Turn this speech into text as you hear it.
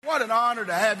what an honor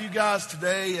to have you guys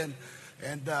today.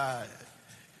 And I'm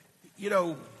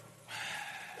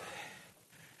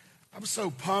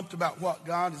so pumped about what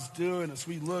God is doing as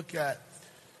we look at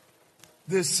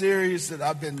this series that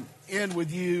I've been in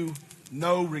with you,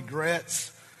 No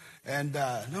Regrets, and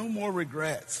no more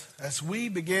regrets. As we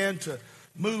begin to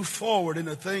move forward in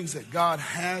the things that God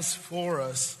has for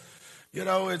us,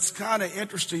 it's kind of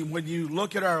interesting when you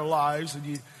look at our lives and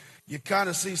you kind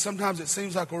of see, sometimes it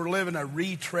seems like we're living a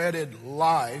retreaded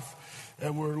life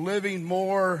and we're living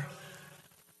more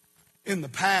in the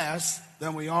past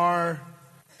than we are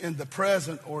in the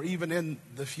present or even in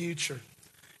the future.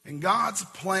 And God's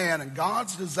plan and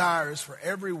God's desire is for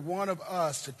every one of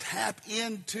us to tap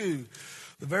into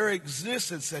the very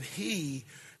existence that He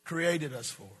created us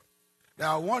for.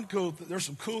 Now, there's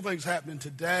some cool things happening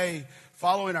today.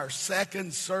 Following our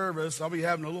second service, I'll be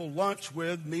having a little lunch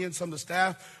with me and some of the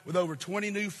staff with over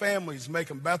 20 new families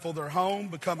making Bethel their home,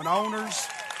 becoming owners,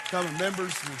 becoming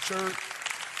members of the church.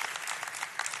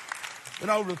 And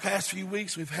over the past few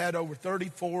weeks, we've had over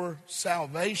 34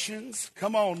 salvations.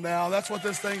 Come on now, that's what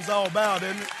this thing's all about,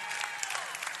 isn't it?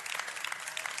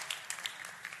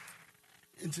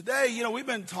 And today, we've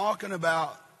been talking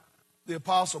about the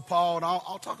Apostle Paul, and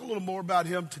I'll talk a little more about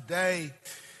him today.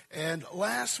 And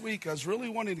last week, I was really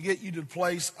wanting to get you to the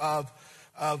place of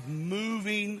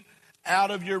moving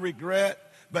out of your regret,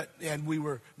 and we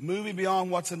were moving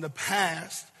beyond what's in the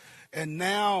past, and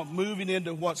now moving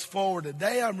into what's forward.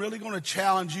 Today, I'm really going to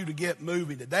challenge you to get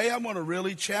moving. Today, I'm going to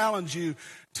really challenge you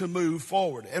to move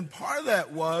forward. And part of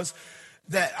that was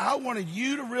that I wanted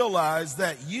you to realize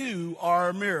that you are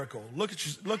a miracle. Look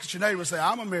at your neighbor and say,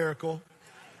 I'm a miracle.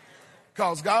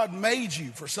 Because God made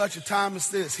you for such a time as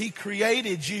this. He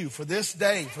created you for this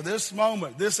day, for this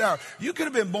moment, this hour. You could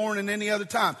have been born in any other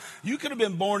time. You could have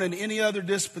been born in any other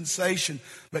dispensation.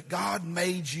 But God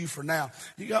made you for now.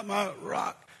 You got my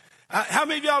rock. How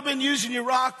many of y'all been using your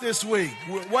rock this week?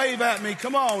 Wave at me.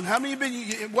 Come on. How many of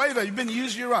you been wave at? You've been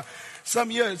using your rock. Some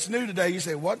of you, it's new today. You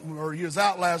say, what? Or you was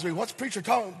out last week. What's the preacher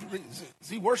talking? Is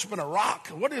he worshiping a rock?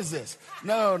 What is this?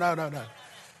 No.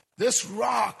 This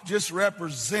rock just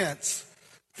represents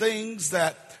things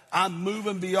that I'm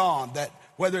moving beyond, that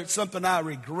whether it's something I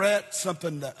regret,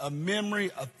 a memory,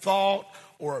 a thought,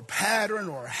 or a pattern,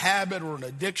 or a habit, or an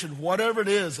addiction, whatever it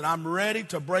is, and I'm ready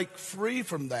to break free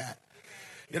from that.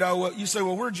 You say,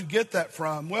 well, where'd you get that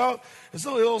from? Well, it's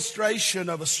a little illustration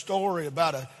of a story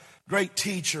about a great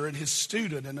teacher and his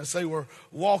student, and as they were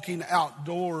walking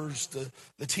outdoors,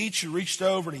 the teacher reached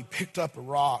over and he picked up a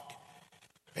rock.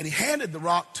 And he handed the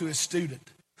rock to his student.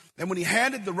 And when he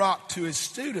handed the rock to his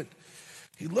student,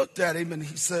 he looked at him and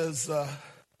he says,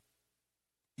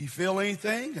 you feel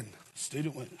anything? And the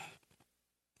student went,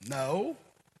 no,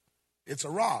 it's a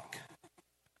rock.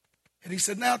 And he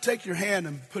said, now take your hand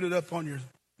and put it up on your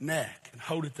neck and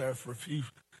hold it there for a few,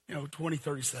 20,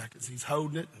 30 seconds. He's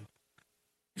holding it. And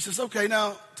he says, okay,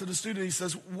 now to the student, he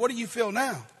says, what do you feel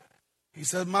now? He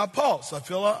said, my pulse. I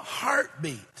feel a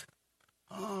heartbeat.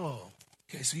 Oh.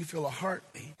 Okay, so you feel a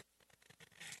heartbeat.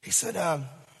 He said,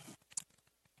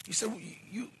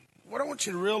 what I want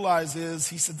you to realize is,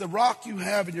 he said, the rock you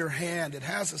have in your hand, it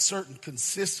has a certain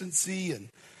consistency and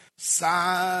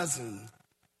size and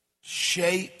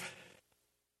shape.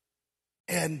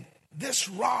 And this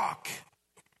rock,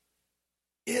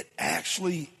 it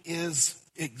actually is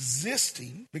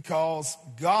existing because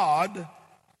God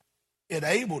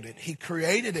enabled it. He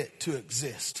created it to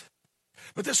exist.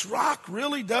 But this rock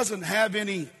really doesn't have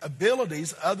any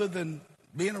abilities other than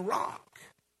being a rock.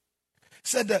 He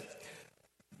said that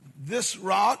this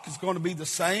rock is going to be the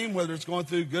same whether it's going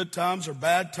through good times or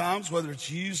bad times, whether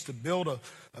it's used to build an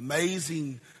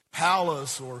amazing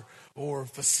palace or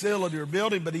facility or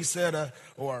building, but he said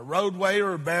or a roadway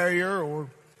or a barrier or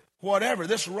whatever.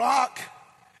 This rock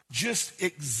just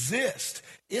exists.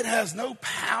 It has no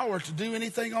power to do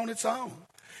anything on its own.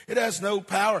 It has no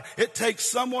power. It takes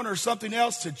someone or something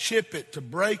else to chip it, to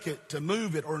break it, to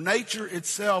move it, or nature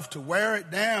itself to wear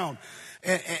it down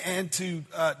and to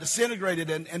disintegrate it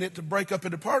and it to break up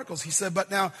into particles. He said, but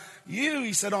now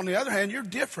he said, on the other hand, you're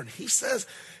different. He says,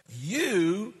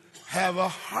 you have a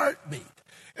heartbeat.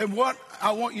 And what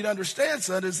I want you to understand,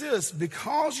 son, is this.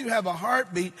 Because you have a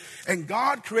heartbeat and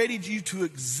God created you to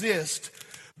exist,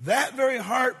 that very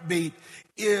heartbeat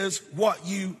is what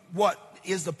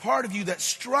is the part of you that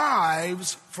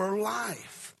strives for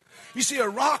life. You see, a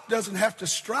rock doesn't have to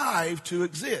strive to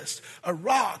exist. A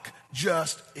rock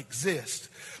just exists.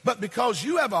 But because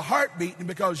you have a heartbeat and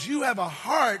because you have a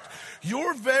heart,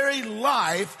 your very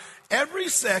life, every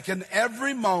second,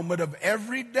 every moment of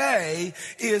every day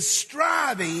is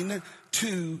striving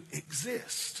to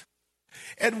exist.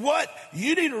 And what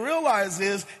you need to realize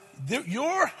is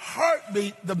your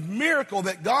heartbeat, the miracle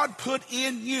that God put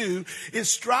in you, is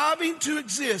striving to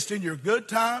exist in your good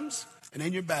times and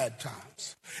in your bad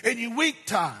times, in your weak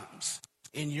times,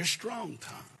 in your strong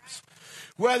times.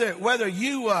 Whether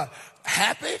you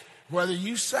happy, whether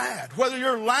you sad, whether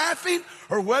you're laughing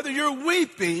or whether you're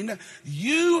weeping,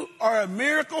 you are a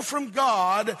miracle from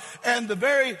God, and the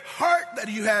very heart that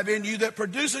you have in you that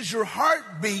produces your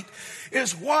heartbeat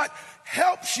is what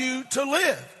helps you to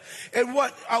live. And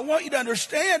what I want you to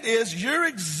understand is your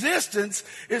existence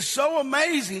is so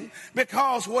amazing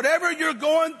because whatever you're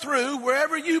going through,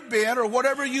 wherever you've been or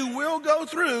whatever you will go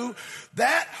through,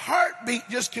 that heartbeat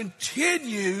just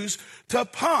continues to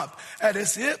pump. And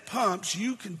as it pumps,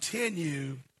 you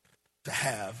continue to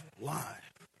have life.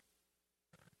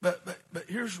 But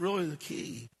here's really the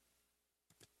key.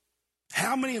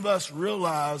 How many of us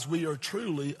realize we are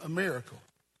truly a miracle?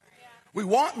 We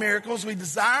want miracles. We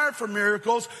desire for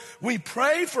miracles. We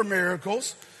pray for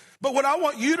miracles. But what I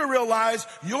want you to realize,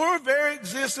 your very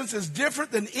existence is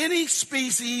different than any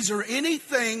species or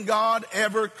anything God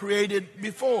ever created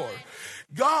before.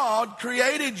 God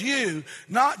created you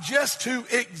not just to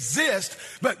exist,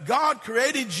 but God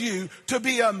created you to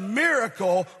be a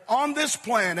miracle on this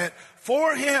planet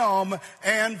for Him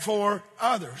and for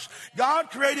others. God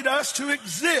created us to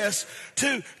exist,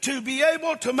 to be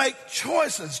able to make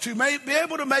choices, be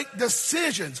able to make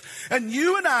decisions. And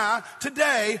you and I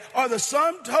today are the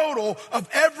sum total of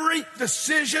every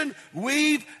decision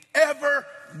we've ever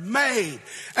made.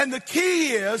 And the key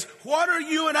is, what are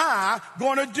you and I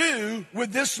going to do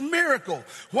with this miracle?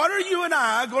 What are you and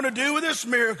I going to do with this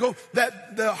miracle,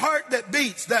 that the heart that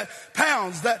beats, that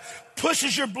pounds, that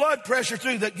pushes your blood pressure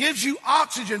through, that gives you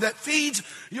oxygen, that feeds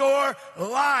your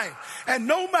life? And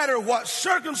no matter what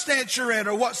circumstance you're in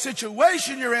or what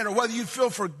situation you're in, or whether you feel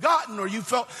forgotten or you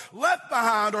felt left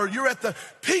behind or you're at the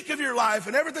peak of your life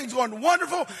and everything's going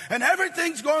wonderful and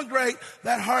everything's going great,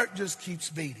 that heart just keeps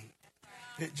beating.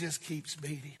 It just keeps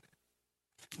beating.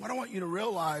 What I want you to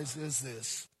realize is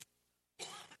this.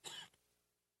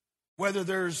 Whether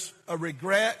there's a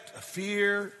regret, a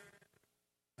fear,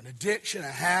 an addiction, a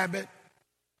habit,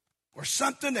 or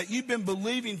something that you've been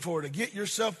believing for to get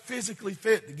yourself physically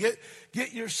fit, to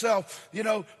get yourself,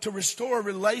 to restore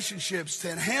relationships,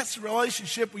 to enhance the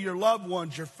relationship with your loved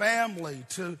ones, your family,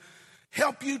 to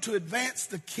help you to advance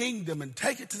the kingdom and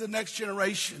take it to the next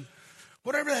generation.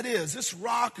 Whatever that is, this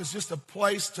rock is just a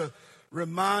place to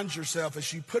remind yourself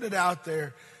as you put it out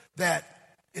there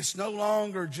that it's no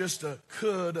longer just a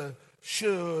could, a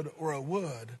should, or a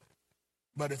would,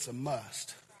 but it's a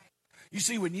must. You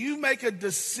see, when you make a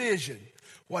decision,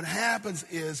 what happens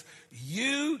is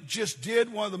you just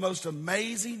did one of the most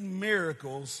amazing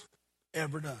miracles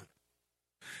ever done.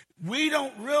 We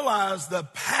don't realize the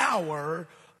power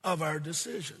of our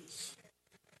decisions.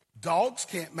 Dogs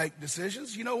can't make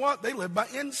decisions. You know what? They live by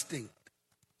instinct.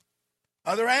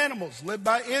 Other animals live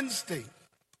by instinct.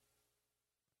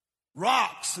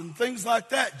 Rocks and things like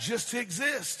that just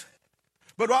exist.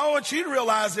 But what I want you to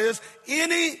realize is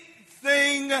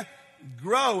anything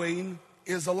growing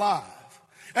is alive.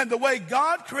 And the way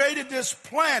God created this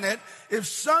planet, if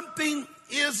something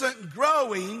isn't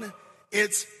growing,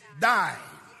 it's dying.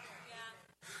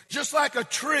 Just like a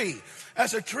tree.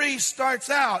 As a tree starts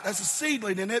out as a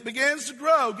seedling and it begins to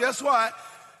grow, guess what?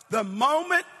 The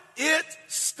moment it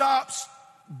stops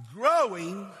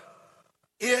growing,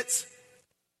 it's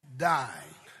dying.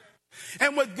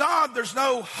 And with God, there's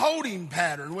no holding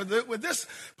pattern. With this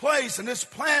place and this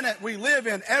planet we live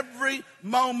in, every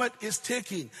moment is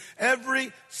ticking.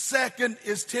 Every second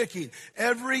is ticking.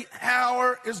 Every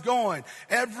hour is going.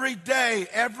 Every day,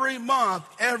 every month,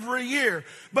 every year.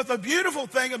 But the beautiful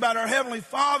thing about our Heavenly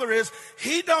Father is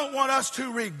He don't want us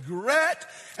to regret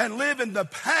and live in the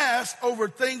past over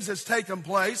things that's taken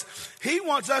place. He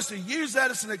wants us to use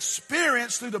that as an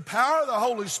experience through the power of the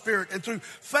Holy Spirit and through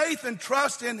faith and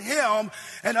trust in Him,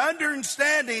 and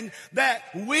understanding that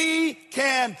we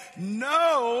can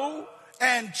know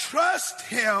and trust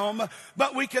Him,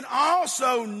 but we can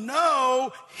also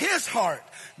know His heart,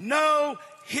 know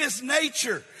His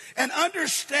nature, and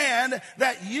understand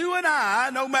that you and I,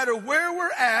 no matter where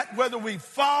we're at, whether we've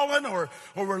fallen or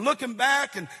we're looking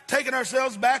back and taking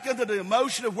ourselves back into the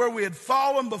emotion of where we had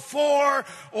fallen before,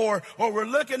 or we're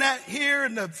looking at here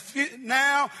in the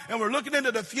now, and we're looking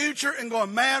into the future and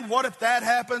going, man, what if that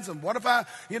happens? And what if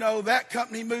that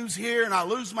company moves here and I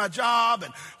lose my job?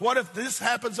 And what if this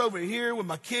happens over here with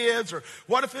my kids? Or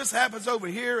what if this happens over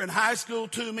here in high school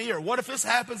to me? Or what if this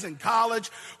happens in college?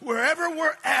 Wherever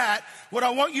we're at, what I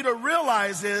want you to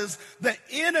realize is the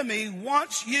enemy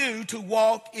wants you to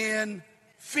walk in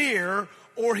fear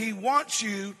or he wants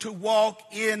you to walk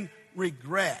in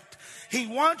regret. He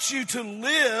wants you to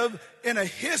live in a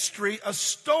history, a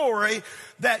story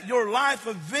that your life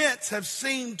events have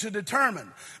seemed to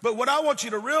determine. But what I want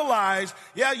you to realize,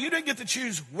 you didn't get to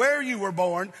choose where you were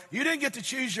born. You didn't get to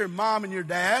choose your mom and your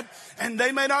dad, and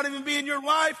they may not even be in your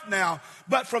life now.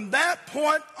 But from that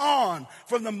point on,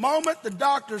 from the moment the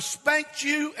doctor spanked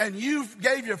you and you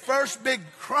gave your first big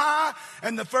cry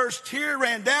and the first tear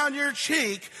ran down your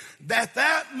cheek, at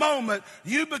that moment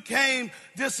you became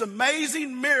this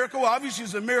amazing miracle. Obviously it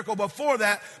was a miracle before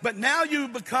that, but now you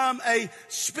become a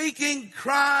speaking,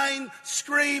 crying,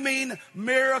 screaming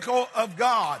miracle of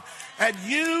God. And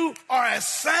you are a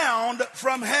sound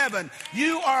from heaven.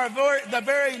 You are the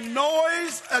very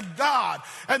noise of God.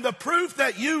 And the proof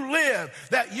that you live,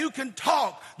 that you can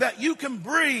talk, that you can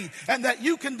breathe, and that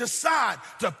you can decide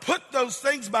to put those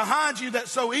things behind you that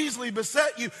so easily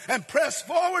beset you and press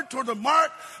forward toward the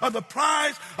mark of the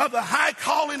prize of the high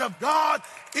calling of God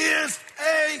is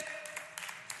a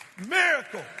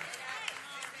miracle.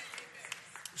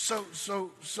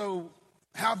 So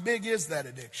how big is that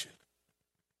addiction?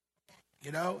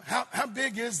 You know, how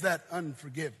big is that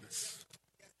unforgiveness?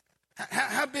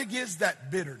 How big is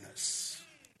that bitterness?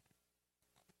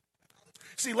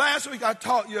 See, last week I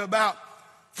taught you about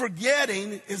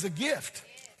forgetting is a gift.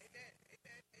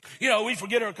 You know, we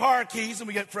forget our car keys and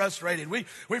we get frustrated. We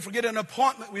forget an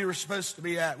appointment we were supposed to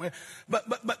be at.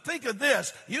 But think of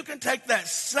this. You can take that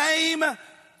same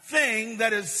thing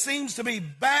that seems to be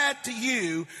bad to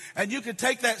you, and you can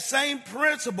take that same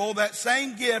principle, that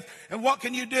same gift, and what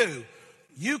can you do?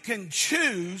 You can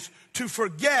choose to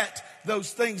forget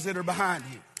those things that are behind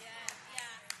you.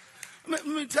 Let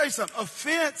me tell you something.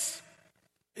 Offense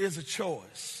is a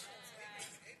choice.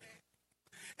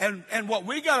 And what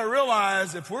we got to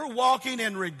realize, if we're walking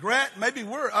in regret, maybe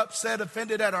we're upset,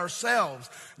 offended at ourselves.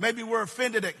 Maybe we're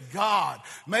offended at God.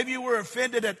 Maybe we're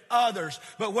offended at others.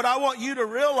 But what I want you to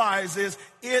realize is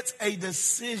it's a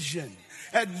decision.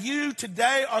 And you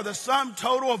today are the sum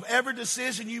total of every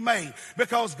decision you made,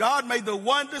 because God made the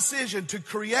one decision to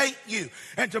create you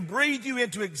and to breathe you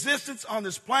into existence on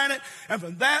this planet. And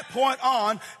from that point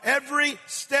on, every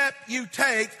step you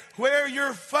take, where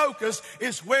you're focused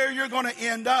is where you're going to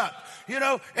end up. You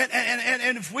know,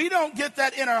 and if we don't get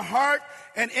that in our heart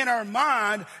and in our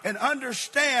mind and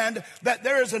understand that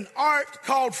there is an art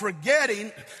called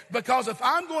forgetting, because if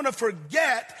I'm going to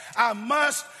forget,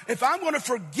 if I'm going to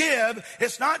forgive,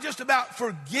 it's not just about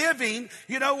forgiving.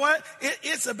 You know what?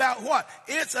 It's about what?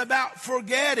 It's about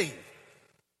forgetting.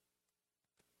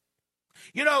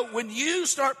 You know, when you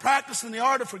start practicing the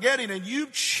art of forgetting and you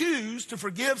choose to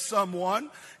forgive someone,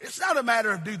 it's not a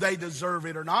matter of do they deserve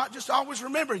it or not. Just always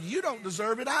remember, you don't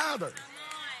deserve it either.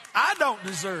 I don't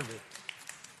deserve it.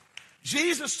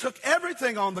 Jesus took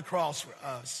everything on the cross for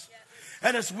us.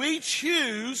 And as we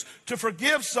choose to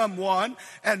forgive someone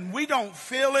and we don't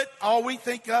feel it, all we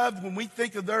think of when we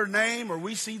think of their name or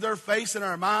we see their face in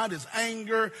our mind is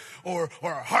anger, or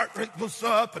our heart rate goes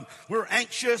up and we're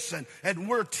anxious and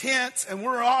we're tense and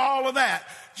we're all of that.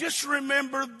 Just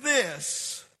remember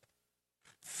this: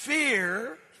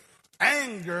 fear,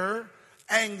 anger,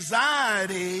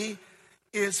 anxiety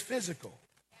is physical.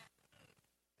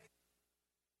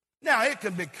 Now, it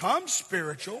can become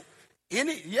spiritual.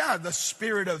 The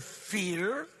spirit of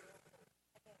fear.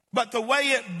 But the way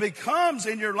it becomes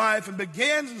in your life and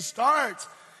begins and starts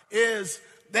is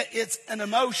that it's an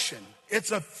emotion.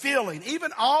 It's a feeling.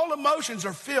 Even all emotions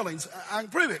are feelings. I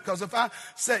can prove it, because if I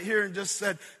sat here and just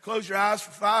said, close your eyes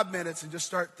for 5 minutes and just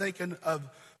start thinking of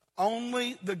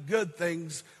only the good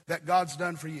things that God's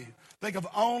done for you. Think of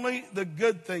only the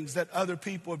good things that other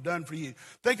people have done for you.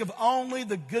 Think of only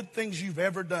the good things you've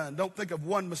ever done. Don't think of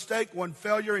one mistake, one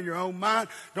failure in your own mind.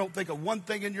 Don't think of one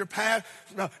thing in your past.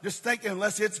 No, just think,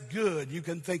 unless it's good, you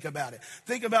can think about it.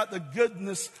 Think about the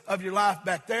goodness of your life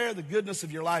back there, the goodness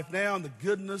of your life now, and the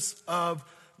goodness of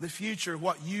the future,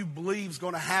 what you believe is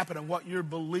going to happen and what you're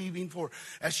believing for.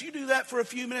 As you do that for a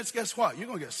few minutes, guess what? You're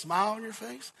going to get a smile on your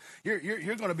face. You're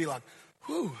going to be like,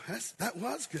 whew, that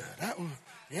was good.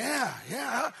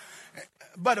 Yeah.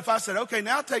 But if I said, okay,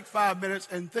 now take 5 minutes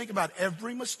and think about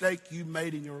every mistake you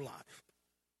made in your life.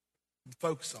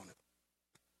 Focus on it.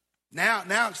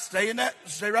 Now stay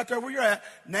right there where you're at.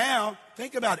 Now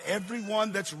think about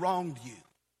everyone that's wronged you.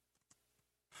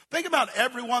 Think about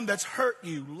everyone that's hurt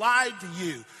you, lied to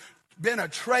you, been a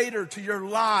traitor to your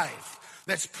life,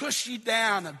 that's pushed you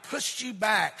down and pushed you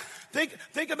back.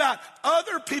 Think about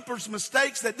other people's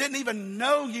mistakes that didn't even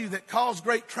know you, that caused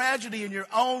great tragedy in your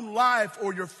own life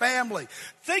or your family.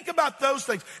 Think about those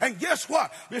things. And guess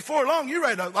what? Before long, you're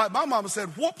ready to, like my mama said,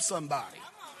 whoop somebody.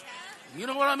 You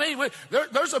know what I mean?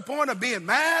 There's a point of being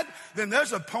mad, then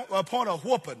there's a point of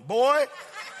whooping. Boy,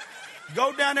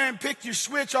 go down there and pick your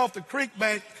switch off the creek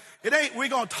bank. It ain't, we're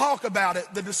going to talk about it.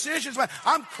 The decisions, I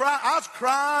was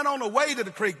crying on the way to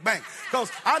the creek bank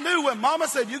because I knew when Mama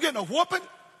said, you getting a whooping,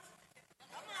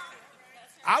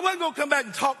 I wasn't going to come back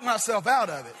and talk myself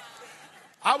out of it.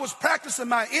 I was practicing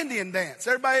my Indian dance.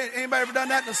 Anybody ever done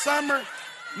that in the summer?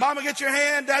 Mama get your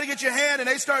hand, Daddy get your hand, and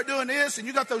they start doing this, and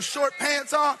you got those short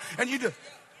pants on, and you just...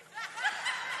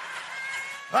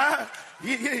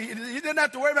 You didn't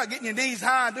have to worry about getting your knees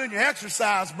high and doing your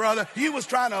exercise, brother. You was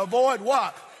trying to avoid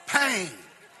what? Pain.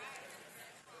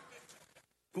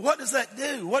 What does that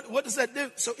do? What does that do?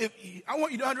 So I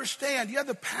want you to understand, you have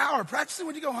the power. Practice it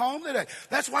when you go home today.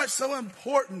 That's why it's so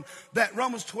important that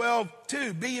Romans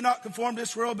 12:2, be ye not conformed to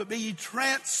this world, but be ye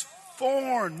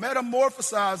transformed.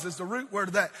 Metamorphosized is the root word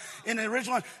of that. In the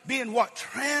original one, being what?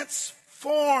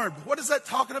 Transformed. What is that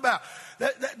talking about?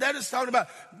 That is talking about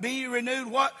be ye renewed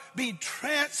what? Be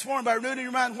transformed by renewing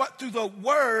your mind what? Through the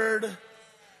word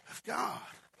of God.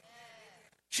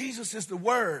 Jesus is the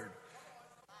word.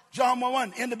 John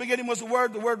 1:1, in the beginning was the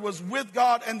word was with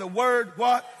God, and the word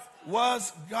what?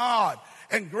 Was God.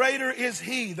 And greater is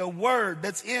he, the word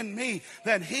that's in me,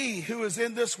 than he who is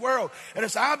in this world. And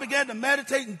as I began to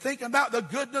meditate and think about the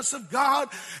goodness of God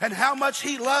and how much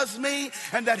he loves me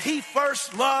and that he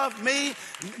first loved me,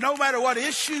 no matter what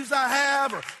issues I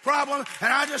have or problems,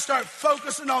 and I just start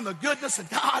focusing on the goodness of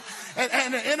God.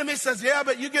 And the enemy says, yeah,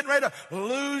 but you're getting ready to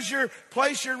lose your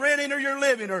place you're renting or you're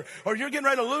living, or you're getting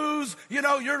ready to lose,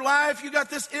 your life. You got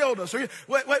this illness. Wait.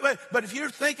 But if you're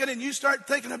thinking and you start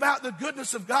thinking about the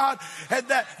goodness of God, and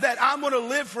that I'm going to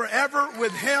live forever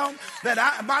with him,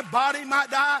 that my body might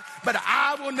die, but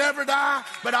I will never die,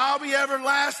 but I'll be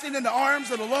everlasting in the arms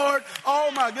of the Lord.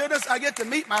 Oh my goodness, I get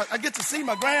to see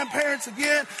my grandparents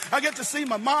again. I get to see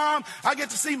my mom. I get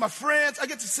to see my friends. I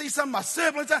get to see some of my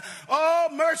siblings. Oh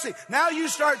mercy. Now you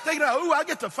start thinking, I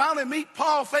get to finally meet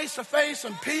Paul face to face,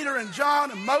 and Peter and John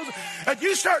and Moses. And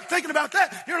you start thinking about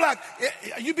that,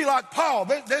 you'd be like Paul,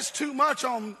 there's too much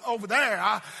on over there.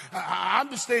 I'm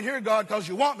just staying here, God, because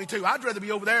you want me to. I'd rather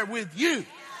be over there with you.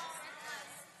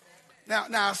 Now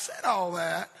I said all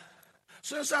that.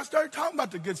 Since I started talking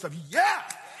about the good stuff, yeah.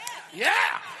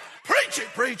 Preach it,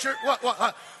 preacher.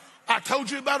 What? I told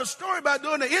you about a story about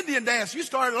doing the Indian dance. You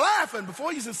started laughing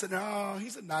before. You just said, "Oh,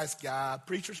 he's a nice guy.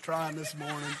 Preacher's trying this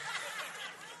morning.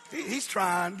 He's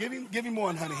trying. Give him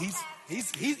one, honey.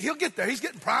 He'll get there. He's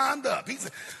getting primed up.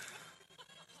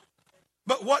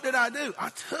 But what did I do? I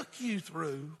took you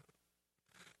through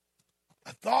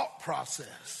a thought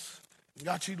process and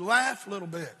got you to laugh a little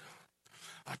bit.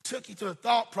 I took you through a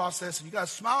thought process, and you got a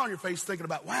smile on your face thinking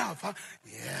about, wow,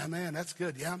 yeah, man, that's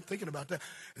good. Yeah, I'm thinking about that.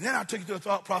 And then I took you through a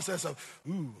thought process of,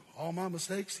 all my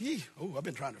mistakes. I've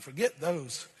been trying to forget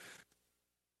those.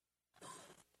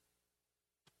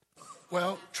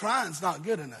 Well, trying's not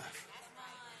good enough.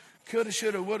 Coulda,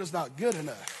 shoulda, woulda's not good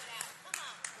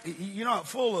enough. You're not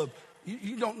full of,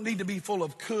 you don't need to be full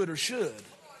of could or should.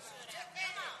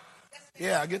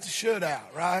 Yeah, get the should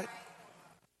out, right?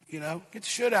 Get the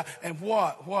should out. And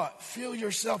what? Fill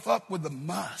yourself up with the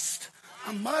must.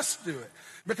 I must do it.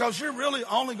 Because you're really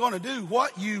only going to do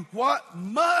what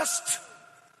must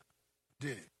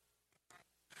do.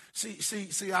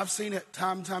 See, I've seen it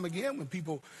time and time again when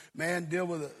people, deal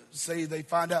with it. Say they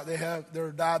find out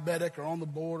they're diabetic or on the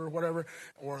board or whatever,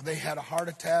 or they had a heart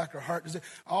attack or heart disease.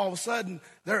 All of a sudden,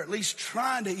 they're at least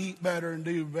trying to eat better and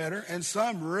do better, and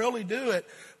some really do it.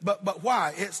 But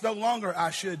why? It's no longer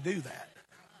I should do that.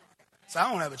 So I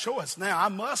don't have a choice now. I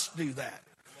must do that.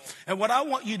 And what I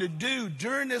want you to do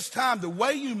during this time, the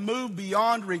way you move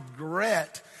beyond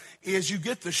regret is you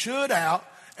get the should out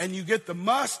and you get the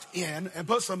must in and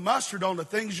put some mustard on the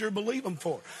things you're believing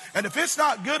for. And if it's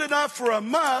not good enough for a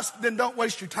must, then don't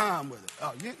waste your time with it.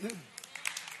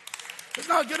 If it's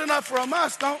not good enough for a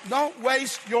must, don't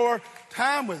waste your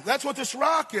time with it. That's what this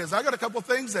rock is. I got a couple of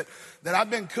things that I've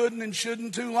been couldn't and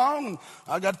shouldn't too long. And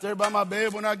I got it there by my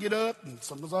bed when I get up. And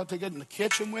sometimes I'll take it in the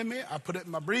kitchen with me. I put it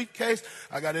in my briefcase.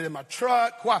 I got it in my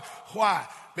truck. Why?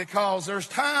 Because there's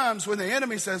times when the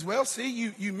enemy says, well, see,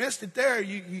 you missed it there.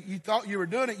 You thought you were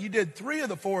doing it. You did 3 of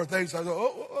the 4 things. I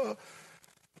go,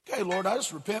 okay, Lord, I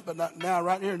just repent, but not now,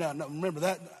 right here. Now, remember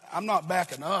that. I'm not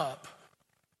backing up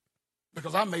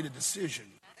because I made a decision.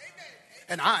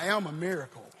 And I am a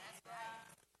miracle.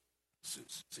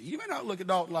 So you may not look at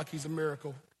Dalton like he's a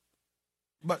miracle.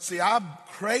 But see, I'm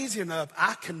crazy enough,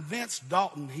 I convinced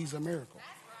Dalton he's a miracle.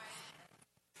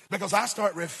 Because I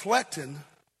start reflecting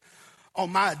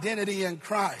on my identity in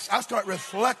Christ. I start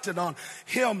reflecting on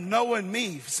him knowing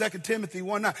me. 2 Timothy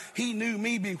 1:9. He knew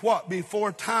me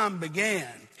before time began.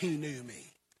 He knew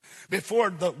me. Before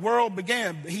the world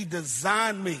began, he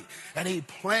designed me and he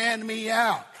planned me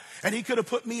out. And he could have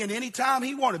put me in any time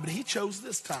he wanted, but he chose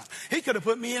this time. He could have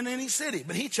put me in any city,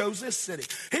 but he chose this city.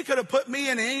 He could have put me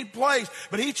in any place,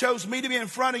 but he chose me to be in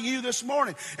front of you this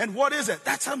morning. And what is it?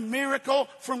 That's a miracle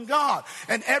from God.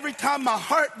 And every time my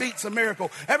heart beats a miracle.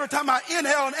 Every time I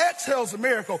inhale and exhale is a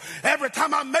miracle. Every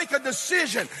time I make a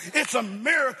decision, it's a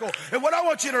miracle. And what I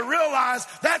want you to realize,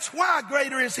 that's why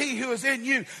greater is he who is in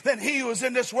you than he who is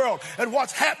in this world. And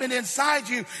what's happening inside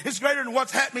you is greater than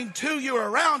what's happening to you or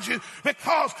around you,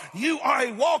 because you are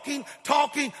a walking,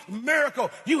 talking miracle.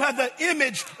 You have the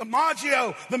image,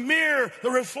 imago, the mirror, the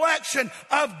reflection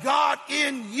of God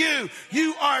in you.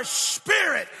 You are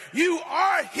spirit. You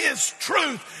are his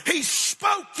truth. He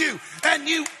spoke you, and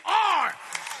you are.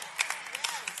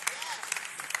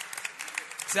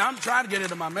 See, I'm trying to get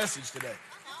into my message today.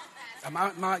 I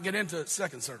might get into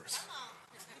second service.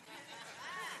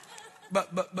 But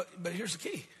here's the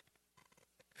key.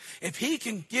 If he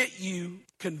can get you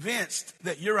convinced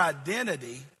that your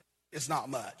identity is not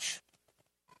much,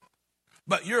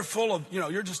 but you're full of,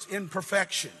 you're just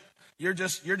imperfection. You're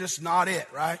just not it,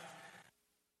 right?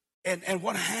 And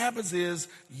what happens is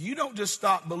you don't just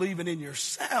stop believing in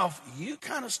yourself. You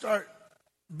kind of start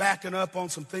backing up on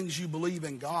some things you believe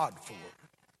in God for.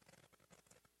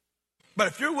 But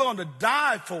if you're willing to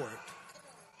die for it,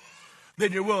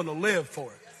 then you're willing to live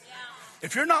for it.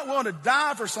 If you're not willing to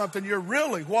die for something, you're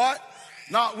really what?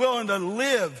 Not willing to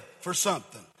live for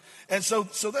something. And so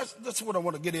that's what I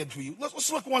want to get into you.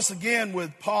 Let's look once again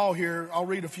with Paul here. I'll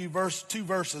read two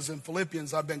verses in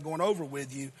Philippians I've been going over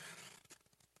with you.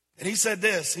 And he said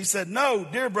this. He said, "No,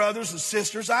 dear brothers and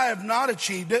sisters, I have not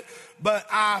achieved it, but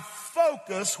I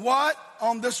focus what?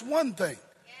 On this one thing.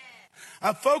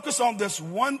 I focus on this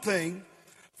one thing,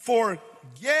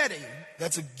 forgetting."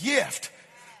 That's a gift.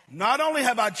 Not only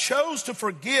have I chose to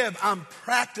forgive, I'm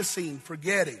practicing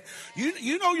forgetting.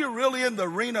 You know you're really in the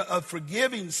arena of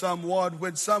forgiving someone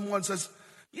when someone says,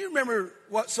 "You remember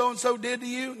what so-and-so did to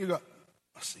you?" You go,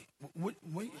 "I see.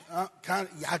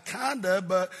 Kind of,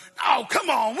 but oh, come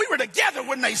on. We were together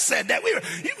when they said that. You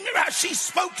remember how she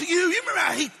spoke to you? You remember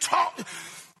how he talked?"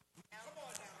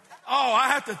 Oh, I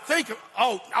have to think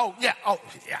of, yeah,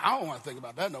 I don't want to think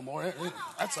about that no more.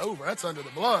 That's over. That's under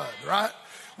the blood, right?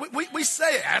 We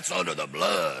say it, that's under the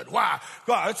blood. Why?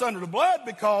 God, it's under the blood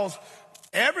because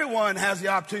everyone has the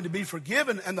opportunity to be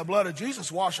forgiven and the blood of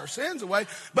Jesus wash our sins away.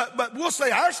 But we'll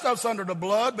say our stuff's under the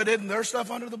blood, but isn't their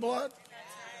stuff under the blood?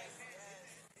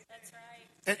 That's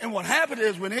right. And what happens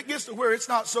is when it gets to where it's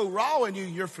not so raw in you,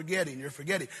 you're forgetting.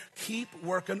 Keep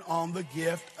working on the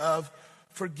gift of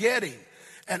forgetting.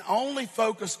 And only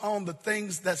focus on the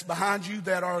things that's behind you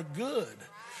that are good,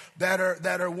 that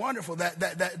are wonderful,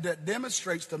 that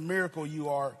demonstrates the miracle you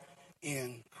are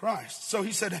in Christ. So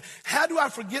he said, how do I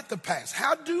forget the past?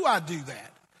 How do I do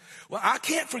that? Well, I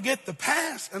can't forget the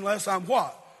past unless I'm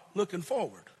what? Looking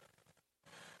forward.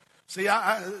 See,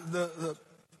 the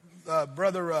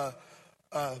brother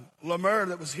Lemur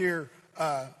that was here,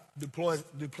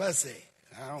 Duplessis,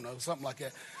 I don't know, something like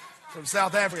that, from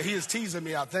South Africa. He is teasing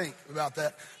me, I think, about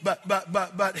that.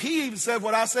 But he even said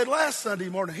what I said last Sunday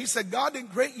morning. He said, God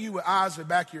didn't create you with eyes in the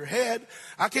back of your head.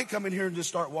 I can't come in here and just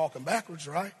start walking backwards,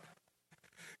 right?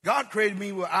 God created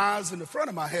me with eyes in the front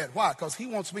of my head. Why? Because he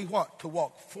wants me what? To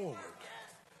walk forward.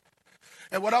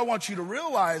 And what I want you to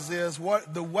realize is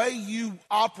the way you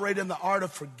operate in the art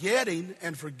of forgetting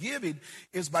and forgiving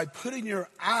is by putting your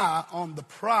eye on the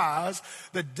prize,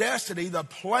 the destiny, the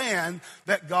plan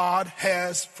that God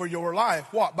has for your life.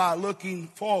 What? By looking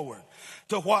forward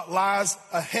to what lies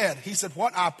ahead. He said,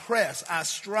 what? I press, I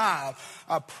strive,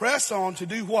 I press on to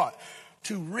do what?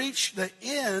 To reach the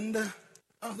end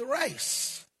of the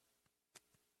race.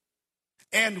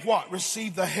 And what?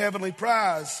 Receive the heavenly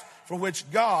prize for which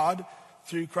God,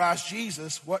 through Christ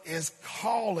Jesus, what is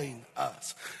calling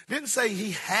us. Didn't say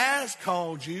he has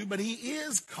called you, but he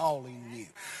is calling you.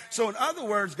 So in other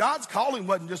words, God's calling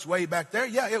wasn't just way back there.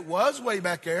 Yeah, it was way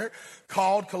back there.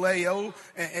 Called kaleo,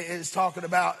 and it's talking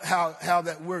about how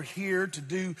that we're here to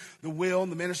do the will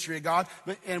and the ministry of God,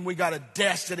 and we got a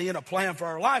destiny and a plan for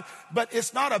our life. But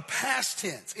it's not a past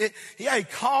tense. He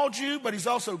called you, but he's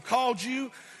also called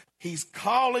you He's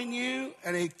calling you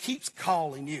and he keeps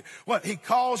calling you. What? He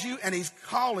calls you and he's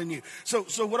calling you. So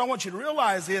what I want you to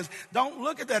realize is don't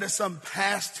look at that as some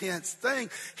past tense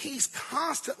thing. He's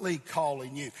constantly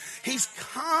calling you. He's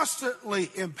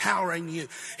constantly empowering you.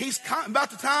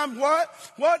 About the time, what?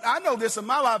 I know this in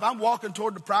my life. I'm walking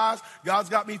toward the prize. God's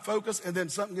got me focused and then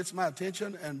something gets my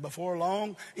attention. And before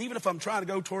long, even if I'm trying to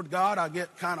go toward God, I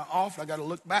get kind of off. I got to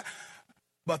look back.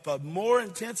 But the more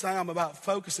intense I am about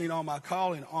focusing on my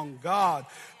calling on God,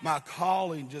 my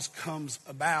calling just comes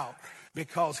about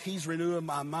because he's renewing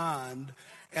my mind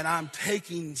and I'm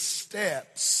taking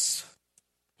steps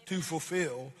to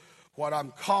fulfill what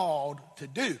I'm called to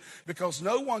do. Because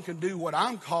no one can do what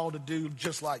I'm called to do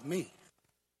just like me.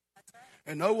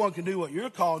 And no one can do what you're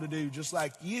called to do just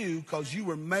like you because you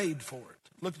were made for it.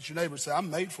 Look at your neighbor and say, I'm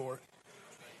made for it.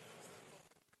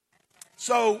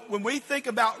 So when we think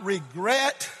about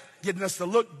regret, getting us to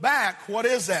look back, what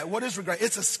is that? What is regret?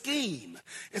 It's a scheme.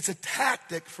 It's a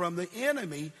tactic from the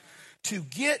enemy to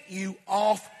get you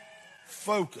off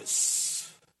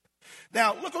focus.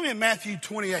 Now, look with me in Matthew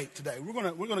 28 today.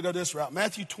 We're gonna go this route.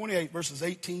 Matthew 28, verses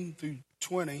 18 through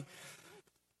 20.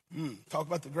 Talk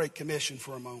about the Great Commission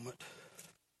for a moment.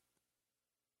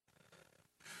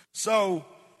 So,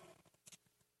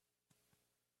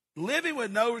 living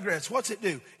with no regrets, what's it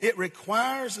do? It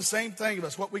requires the same thing of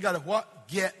us. What we got to what?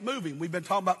 Get moving. We've been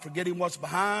talking about forgetting what's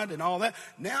behind and all that.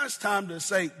 Now it's time to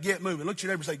say, get moving. Look at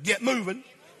your neighbor and say, get moving.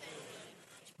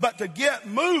 But to get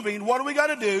moving, what do we got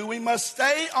to do? We must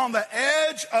stay on the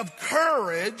edge of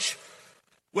courage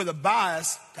with a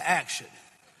bias to action.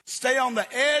 Stay on the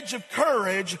edge of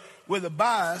courage with a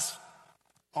bias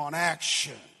on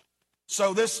action.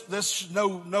 So this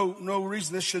no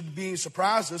reason this should be any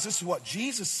surprise to us. This is what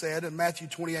Jesus said in Matthew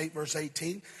 28, verse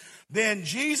 18. Then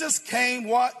Jesus came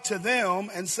to them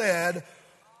and said,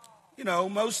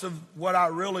 most of what I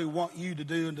really want you to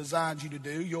do and designed you to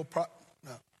do,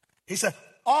 no. He said,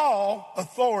 all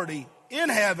authority in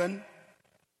heaven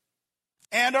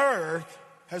and earth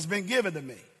has been given to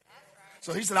me.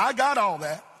 So he said, I got all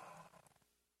that.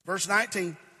 Verse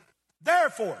 19,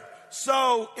 therefore,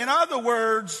 so in other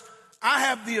words, I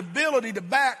have the ability to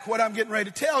back what I'm getting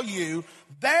ready to tell you.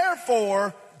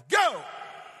 Therefore, go.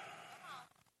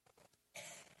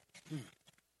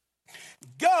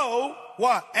 Go,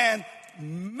 what? And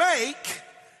make.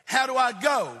 How do I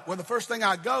go? Well, the first thing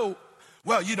I go,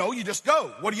 you just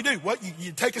go. What do?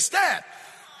 You take a step.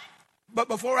 But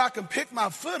before I can pick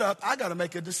my foot up, I got to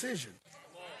make a decision.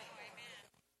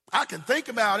 I can think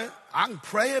about it. I can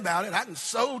pray about it. I can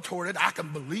sow toward it. I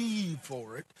can believe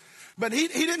for it. But he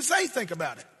didn't say think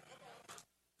about it.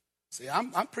 See,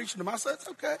 I'm preaching to myself. It's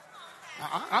okay.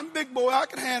 I'm a big boy. I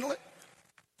can handle it.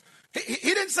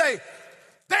 He didn't say,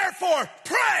 therefore,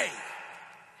 pray.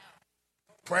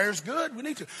 Prayer's good. We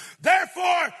need to.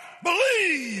 Therefore,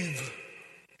 believe.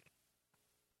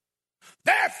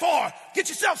 Therefore, get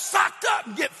yourself socked up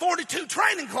and get 42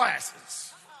 training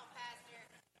classes.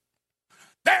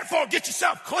 Therefore, get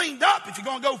yourself cleaned up. If you're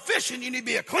going to go fishing, you need to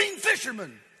be a clean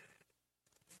fisherman.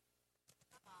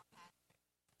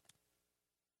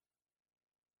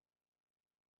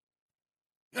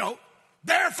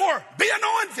 Therefore, be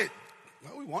anointed.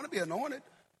 Well, we want to be anointed.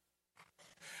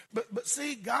 But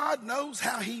see, God knows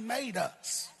how he made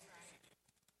us.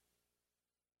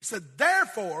 He said,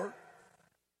 therefore,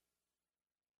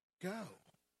 go.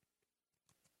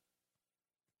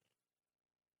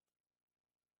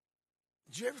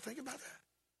 Did you ever think about that?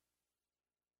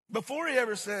 Before he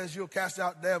ever says you'll cast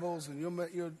out devils and you'll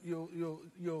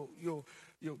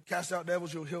cast out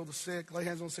devils, you'll heal the sick, lay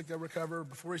hands on the sick, they'll recover.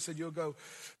 Before he said you'll go,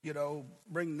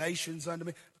 bring nations unto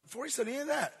me. Before he said any of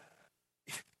that,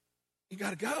 you got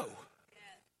to go.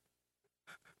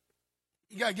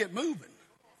 You got to get moving.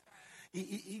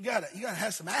 You got to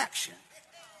have some action.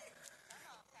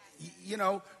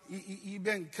 You've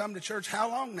been coming to church how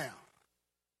long now?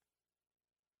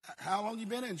 How long have you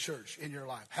been in church in your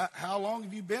life? How long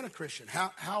have you been a Christian?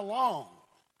 How long?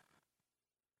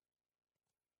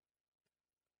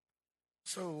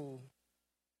 So,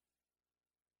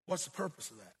 what's the purpose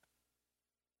of that?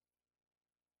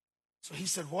 So he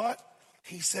said what?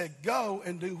 He said go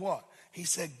and do what? He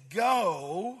said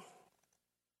go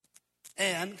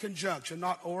and conjunction,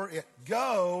 not or it.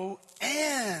 Go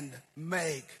and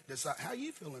make disciples. How are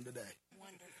you feeling today?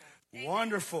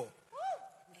 Wonderful.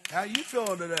 How you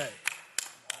feeling today?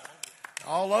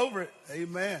 All over it.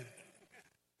 Amen.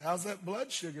 How's that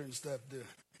blood sugar and stuff doing?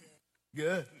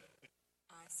 Good.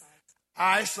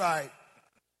 Eyesight.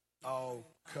 Oh,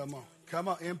 come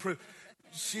on. Improve.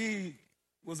 She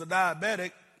was a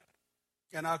diabetic,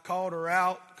 and I called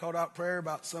out prayer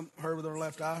about her with her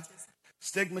left eye.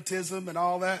 stigmatism and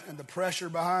all that, and the pressure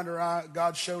behind her eye.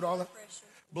 God showed all that.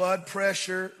 Blood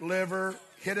pressure, liver,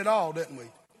 hit it all, didn't we?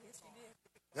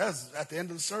 That was at the end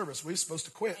of the service. We were supposed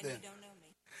to quit then.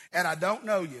 And I don't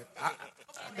know you. I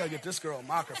got to get this girl a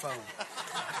microphone.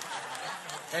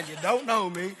 And you don't know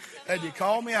me, and you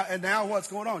call me out, and now what's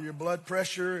going on? Your blood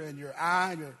pressure and your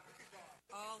eye and your...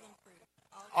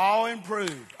 All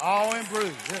improved.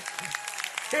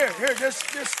 Here, just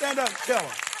stand up and tell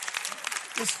them.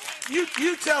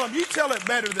 You tell them. You tell it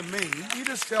better than me. You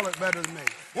just tell it better than me.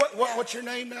 What's your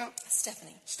name now?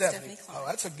 Stephanie. Stephanie. Oh,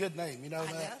 that's a good name. You know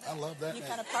that? I love that name. You're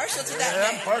kind of partial to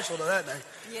that name. I'm partial to that name.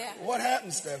 Yeah. What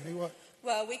happened, Stephanie? What?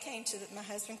 Well, we came to, my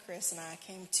husband Chris and I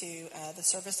came to the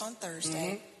service on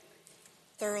Thursday.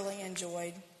 Mm-hmm. Thoroughly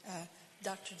enjoyed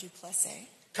Dr. Duplessis.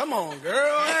 Come on,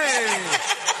 girl. Hey.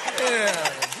 Yeah.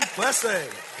 Duplessis.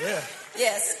 Yeah.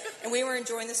 Yes. And we were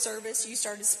enjoying the service. You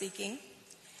started speaking.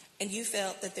 And you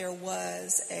felt that there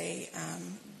was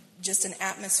just an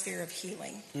atmosphere of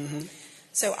healing. Mm-hmm.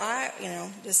 So I,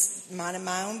 just minding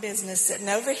my own business, sitting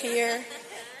over here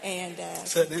and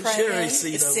sitting in Sherry's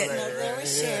seat over there with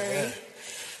Sherry.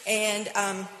 Yeah.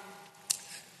 And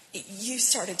you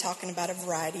started talking about a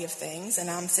variety of things, and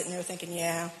I'm sitting there thinking,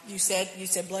 you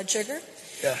said blood sugar.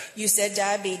 Yeah. You said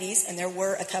diabetes, and there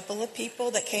were a couple of people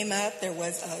that came up. There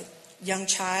was a young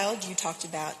child. You talked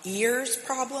about ears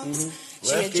problems. Mm-hmm.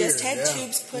 She had just had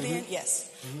tubes put in. Yes.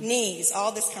 Mm-hmm. Knees,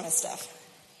 all this kind of stuff.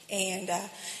 And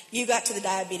you got to the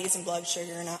diabetes and blood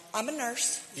sugar, and I'm a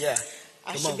nurse. Yeah.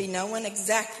 I should be knowing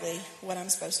exactly what I'm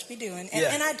supposed to be doing.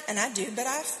 And I do, but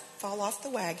I fall off the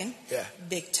wagon. Yeah.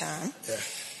 Big time. Yeah.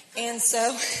 And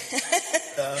so,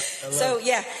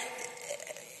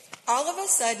 all of a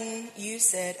sudden you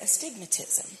said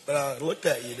astigmatism. But I looked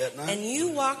at you that night. And you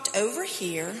walked over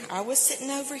here. I was sitting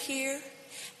over here.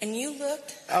 And you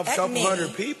looked at me. A couple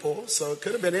hundred people, so it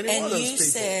could have been any one of those people. And you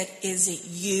said, is it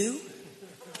you?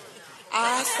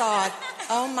 I thought,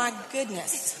 oh my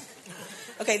goodness.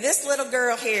 Okay, this little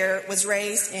girl here was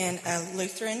raised in a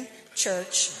Lutheran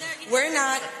church. We're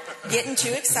not getting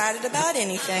too excited about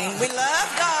anything. We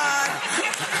love God.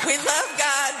 We love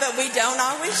God, but we don't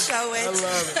always show it.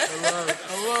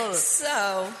 I love it.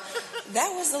 So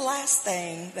that was the last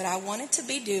thing that I wanted to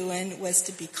be doing, was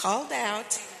to be called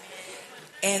out.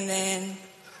 And then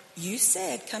you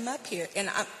said, come up here. And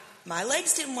my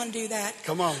legs didn't want to do that.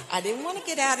 Come on. I didn't want to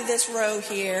get out of this row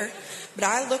here. But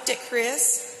I looked at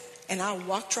Chris, and I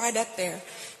walked right up there.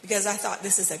 Because I thought,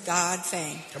 this is a God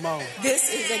thing. Come on.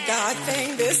 This is a God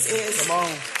thing. This is Come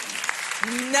on.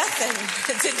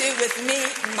 Nothing to do with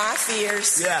me, my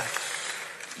fears. Yeah.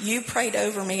 You prayed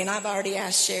over me, and I've already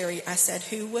asked Sherry. I said,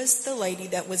 who was the lady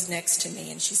that was next to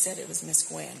me? And she said it was Miss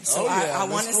Gwen. So I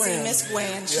want to see Miss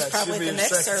Gwen. She's probably at the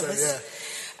next service.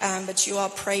 Yeah. But you all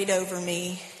prayed over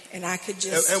me, and I could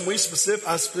just... And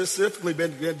I specifically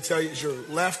been to tell you it's your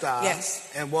left eye.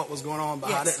 Yes. And what was going on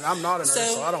behind it. And I'm not a nurse,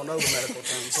 so I don't know the medical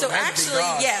terms. So actually,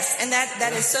 yes. And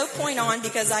that is so point on,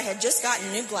 because I had just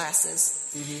gotten new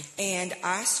glasses. Mm-hmm. And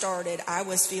I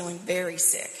was feeling very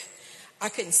sick. I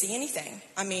couldn't see anything.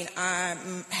 I mean, I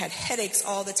had headaches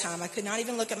all the time. I could not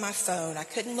even look at my phone. I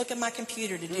couldn't look at my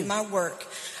computer to do my work.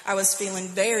 I was feeling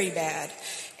very bad.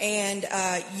 And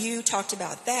you talked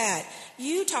about that.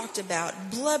 You talked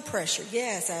about blood pressure.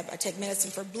 Yes, I take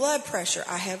medicine for blood pressure.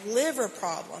 I have liver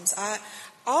problems.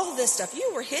 All of this stuff.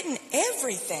 You were hitting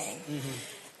everything. Mm-hmm.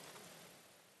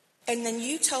 And then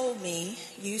you told me,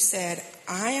 you said,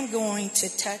 I am going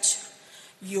to touch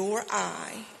your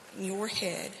eye, your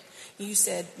head. You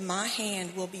said, my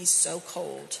hand will be so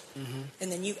cold. Mm-hmm.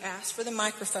 And then you asked for the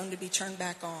microphone to be turned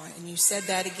back on. And you said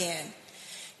that again.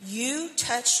 You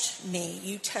touched me.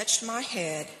 You touched my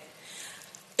head.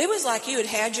 It was like you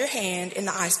had your hand in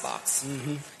the icebox.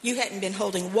 Mm-hmm. You hadn't been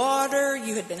holding water.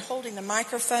 You had been holding the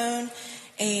microphone.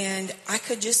 And I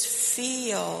could just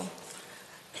feel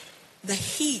the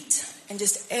heat and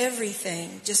just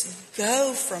everything just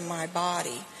go from my body.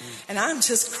 Mm. And I'm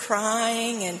just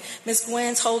crying, and Miss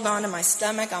Gwen's holding on to my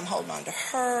stomach. I'm holding on to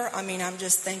her. I mean, I'm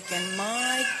just thinking,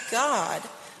 my God,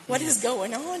 what is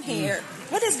going on here?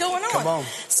 What is going on? Come on.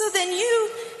 So then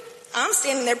I'm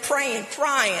standing there praying,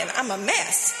 crying. I'm a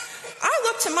mess. I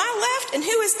look to my left, and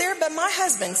who is there but my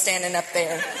husband standing up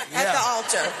there at the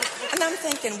altar? And I'm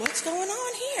thinking, what's going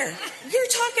on here? You're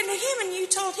talking to him, and you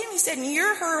told him, he said,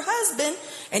 you're her husband,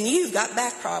 and you've got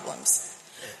back problems.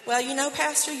 Well,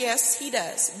 Pastor, yes, he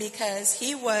does, because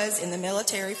he was in the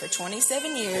military for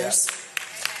 27 years,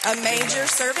 a major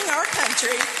serving our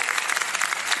country.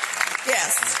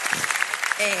 Yes.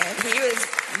 And he was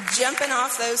jumping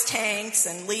off those tanks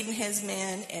and leading his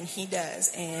men, and he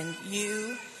does. And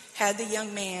you had the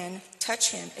young man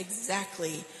touch him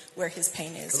exactly where his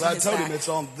pain is. Because I told him it's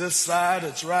on this side,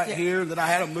 it's right here. Then I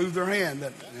had him move their hand.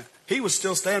 He was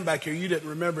still standing back here. You didn't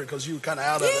remember it because you were kind of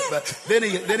out of it. But then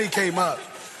he came up.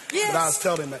 Yes. But I was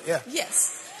telling him that,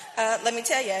 Yes. Let me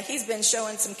tell you, he's been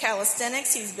showing some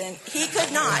calisthenics. He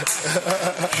could not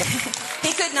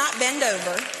bend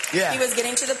over. Yeah. He was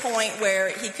getting to the point where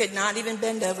he could not even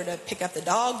bend over to pick up the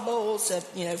dog bowls, to,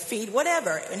 feed,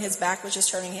 whatever. And his back was just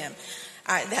hurting him.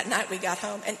 That night we got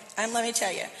home. And let me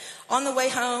tell you, on the way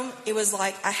home, it was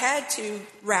like I had to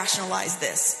rationalize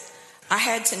this. I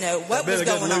had to know what was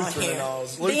going on here.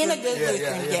 Being a good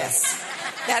Lutheran, yes.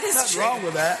 That is Nothing true. wrong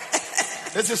with that.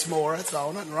 It's just more, that's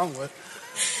all. Nothing wrong with it.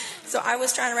 So I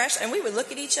was trying to rationalize, and we would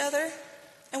look at each other,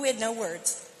 and we had no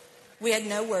words. We had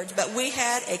no words, but we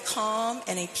had a calm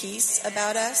and a peace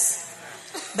about us,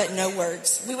 but no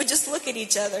words. We would just look at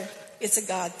each other. It's a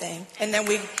God thing. And then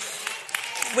we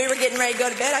were getting ready to go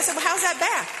to bed. I said, well, how's that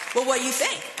back? Well, what do you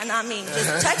think? And I mean,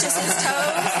 just touches his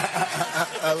toes.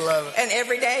 I love it. And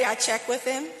every day I check with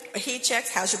him. He checks,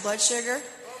 how's your blood sugar?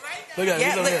 Look at him.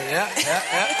 He's over here.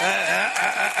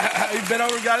 He's been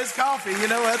over and got his coffee.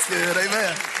 That's good.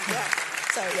 Amen. Yeah.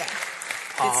 So,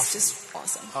 it's just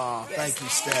awesome. Oh, yes. Thank you,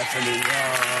 Stephanie.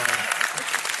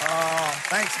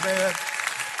 Thanks, man.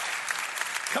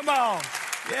 Come on.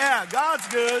 Yeah, God's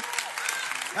good.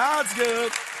 God's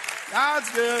good. God's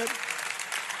good.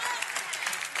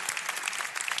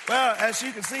 Well, as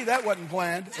you can see, that wasn't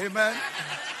planned. Amen.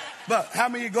 But how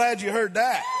many of you glad you heard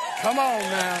that? Come on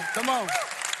now. Come on.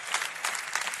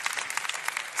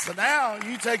 So now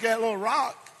you take that little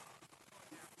rock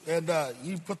and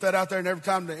you put that out there, and every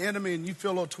time the enemy and you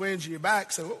feel a little twinge in your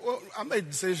back, say, well, I made a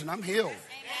decision. I'm healed. Amen.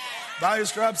 By his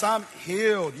stripes, I'm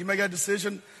healed. You make that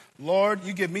decision. Lord,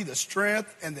 you give me the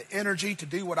strength and the energy to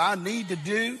do what I need to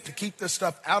do to keep this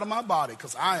stuff out of my body,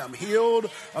 because I am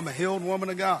healed. I'm a healed woman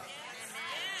of God.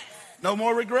 No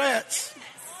more regrets.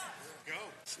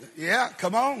 Yeah,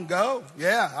 come on, go.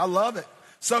 Yeah, I love it.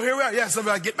 So here we are. Yeah,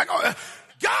 somebody get back on.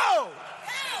 Go!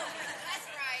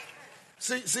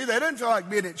 See, they didn't feel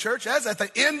like being at church. That's at the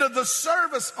end of the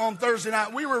service on Thursday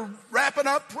night. We were wrapping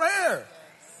up prayer.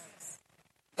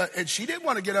 And she didn't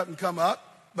want to get up and come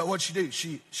up. But what'd she do?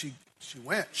 She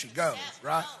went. She goes,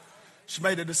 right? She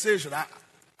made a decision.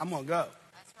 I'm going to go.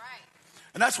 That's right.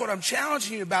 And that's what I'm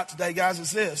challenging you about today, guys, is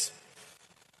this.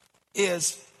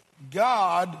 Is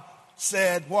God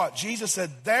said what? Jesus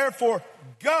said, therefore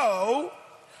go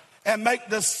and make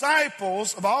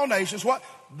disciples of all nations. What?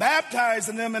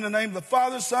 Baptizing them in the name of the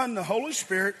Father, Son, and the Holy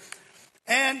Spirit,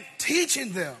 and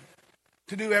teaching them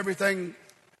to do everything,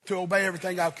 to obey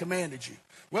everything I've commanded you.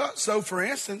 Well, so for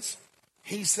instance,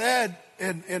 he said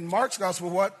in Mark's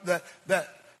gospel that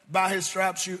by his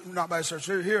stripes, not by his stripes,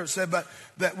 here it said, but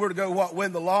that we're to go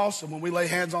win the lost, and when we lay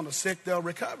hands on the sick, they'll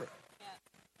recover. Yeah.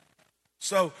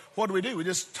 So what do? We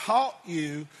just taught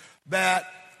you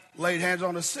that laid hands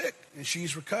on the sick, and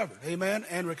she's recovered. Amen?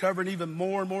 And recovering even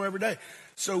more and more every day.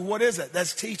 So what is that?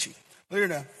 That's teaching. Look here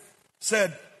now.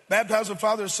 Said, baptize the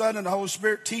Father, the Son, and the Holy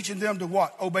Spirit, teaching them to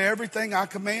what? Obey everything I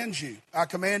commanded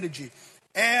you.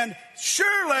 And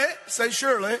surely, say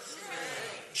surely.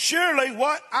 Surely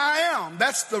what I am.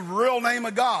 That's the real name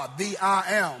of God, the I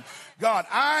am. God,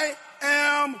 I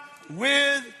am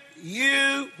with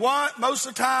you. What? Most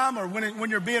of the time, or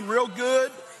when you're being real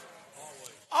good?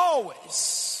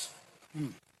 Always.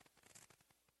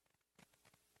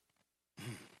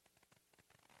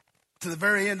 To the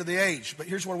very end of the age. But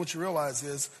here's what I want you to realize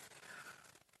is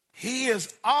he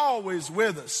is always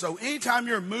with us. So anytime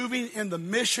you're moving in the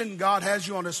mission God has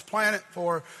you on this planet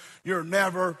for, you're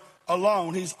never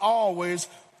alone. He's always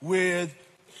with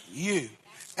you.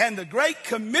 And the Great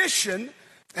Commission,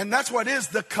 and that's what it is,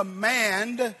 the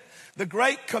command, the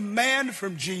great command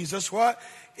from Jesus, what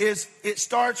is, it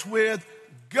starts with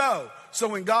go. So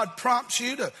when God prompts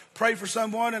you to pray for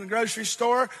someone in a grocery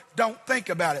store, don't think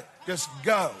about it. Just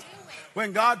go.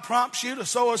 When God prompts you to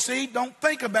sow a seed, don't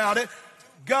think about it.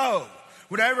 Go.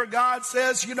 Whenever God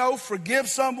says, forgive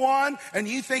someone, and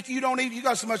you think you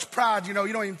got so much pride, you don't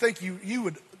even think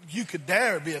you could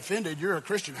dare be offended. You're a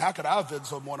Christian. How could I offend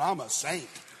someone? I'm a saint.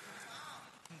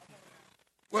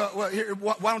 Well, here,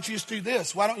 why don't you just do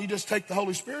this? Why don't you just take the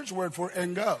Holy Spirit's word for it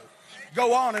and go?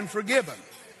 Go on and forgive him.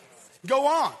 Go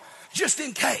on, just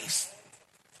in case.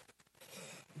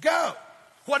 Go.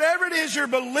 Whatever it is you're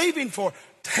believing for,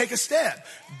 take a step.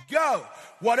 Go.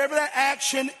 Whatever that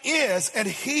action is, and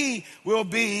he will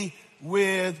be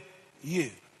with you.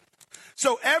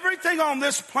 So everything on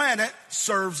this planet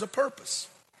serves a purpose.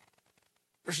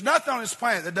 There's nothing on this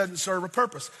planet that doesn't serve a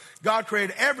purpose. God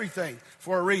created everything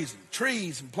for a reason.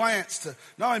 Trees and plants to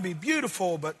not only be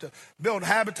beautiful, but to build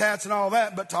habitats and all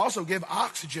that, but to also give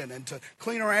oxygen and to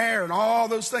clean our air and all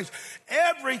those things.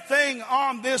 Everything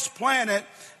on this planet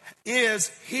is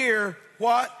here,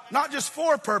 what? Not just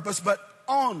for purpose, but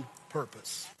on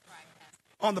purpose.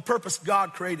 On the purpose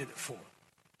God created it for.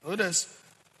 Look at this.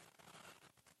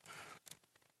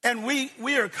 And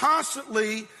we are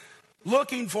constantly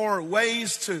looking for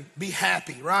ways to be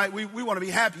happy, right? We want to be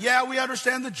happy. Yeah, we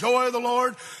understand the joy of the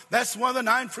Lord. That's one of the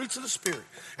 9 fruits of the Spirit.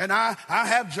 And I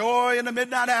have joy in the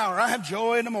midnight hour. I have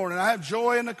joy in the morning. I have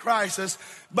joy in the crisis.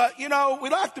 But, we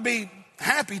like to be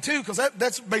happy too, because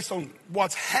that's based on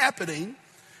what's happening.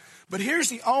 But here's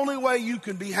the only way you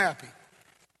can be happy.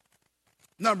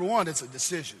 Number 1, it's a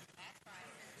decision.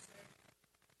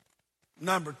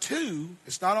 Number 2,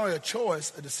 it's not only a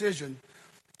choice, a decision,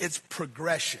 it's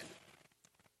progression.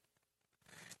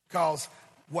 Because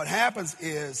what happens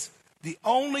is the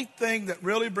only thing that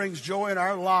really brings joy in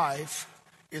our life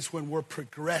is when we're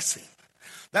progressing.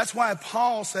 That's why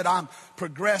Paul said, I'm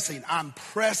progressing. I'm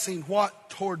pressing what?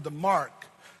 Toward the mark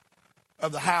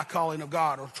of the high calling of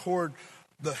God, or toward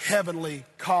the heavenly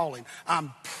calling.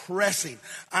 I'm pressing.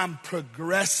 I'm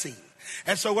progressing.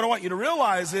 And so what I want you to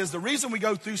realize is the reason we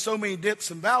go through so many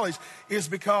dips and valleys is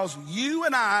because you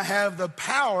and I have the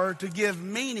power to give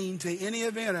meaning to any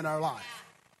event in our life.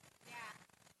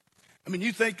 I mean,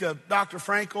 you think of Dr.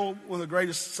 Frankl, one of the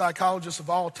greatest psychologists of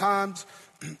all times.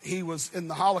 He was in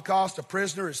the Holocaust, a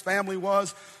prisoner, his family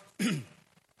was.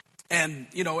 And,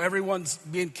 everyone's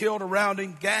being killed around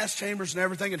him, gas chambers and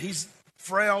everything, and he's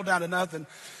frail down to nothing.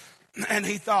 And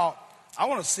he thought, I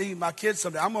want to see my kids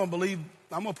someday. I'm going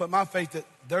to put my faith that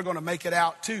they're going to make it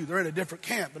out too. They're in a different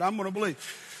camp, but I'm going to believe.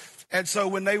 And so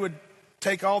when they would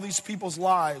take all these people's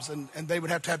lives and they would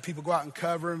have to have people go out and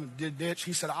cover them and did ditch,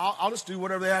 he said, I'll just do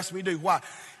whatever they ask me to do. Why?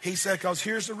 He said, because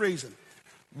here's the reason.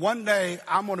 One day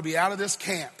I'm going to be out of this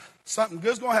camp. Something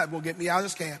good's going to happen. Will get me out of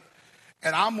this camp.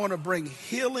 And I'm going to bring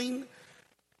healing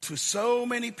to so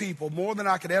many people, more than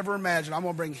I could ever imagine. I'm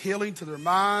going to bring healing to their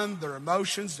mind, their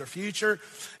emotions, their future.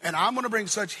 And I'm going to bring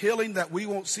such healing that we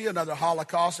won't see another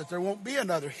Holocaust, that there won't be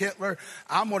another Hitler.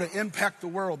 I'm going to impact the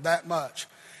world that much.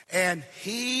 And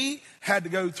he had to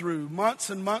go through months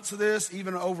and months of this,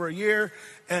 even over a year.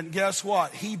 And guess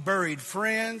what? He buried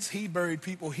friends. He buried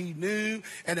people he knew.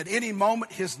 And at any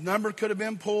moment, his number could have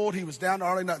been pulled. He was down to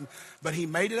hardly nothing. But he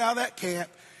made it out of that camp.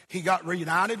 He got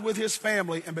reunited with his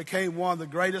family and became one of the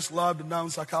greatest loved and known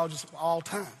psychologists of all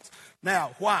times.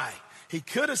 Now, why? He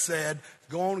could have said,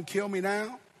 go on and kill me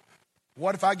now.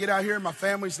 What if I get out here and my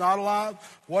family's not alive?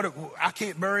 What if I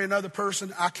can't bury another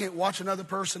person? I can't watch another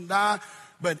person die.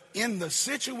 But in the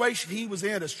situation he was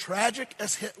in, as tragic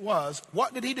as it was,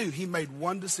 what did he do? He made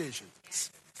one decision.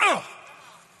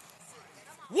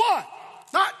 One,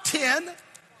 not 10,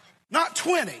 not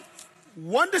 20.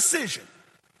 One decision.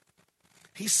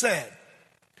 He said,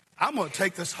 I'm going to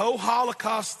take this whole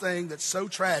Holocaust thing that's so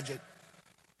tragic,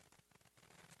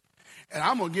 and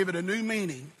I'm going to give it a new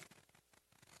meaning,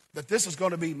 that this is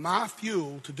going to be my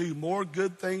fuel to do more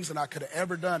good things than I could have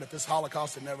ever done if this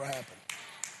Holocaust had never happened.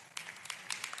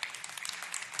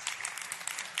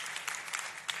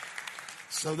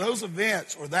 So those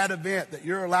events, or that event that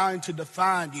you're allowing to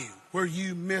define you, where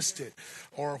you missed it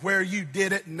or where you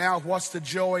did it and now what's the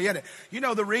joy in it.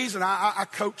 The reason I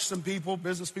coach some people,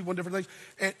 business people and different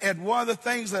things. And one of the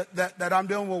things that I'm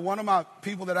doing with one of my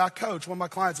people that I coach, one of my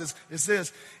clients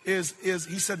is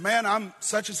he said, man, I'm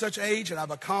such and such age and I've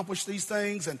accomplished these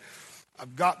things and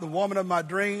I've got the woman of my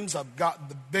dreams. I've got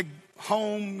the big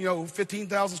home,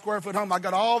 15,000 square foot home. I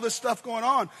got all this stuff going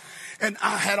on. And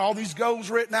I had all these goals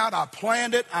written out. I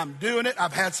planned it. I'm doing it.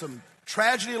 I've had some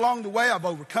tragedy along the way. I've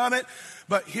overcome it.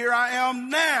 But here I am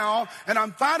now, and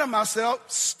I'm finding myself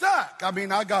stuck. I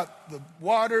mean, I got the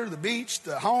water, the beach,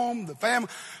 the home, the family.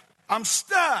 I'm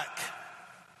stuck.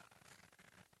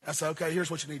 I said, okay, here's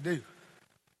what you need to do.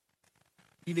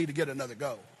 You need to get another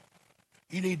goal.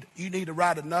 You need to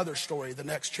write another story, the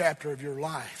next chapter of your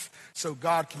life, so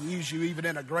God can use you even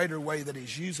in a greater way that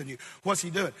he's using you. What's he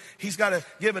doing? He's got to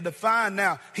give a define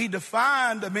now. He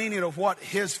defined the meaning of what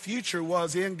his future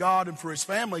was in God and for his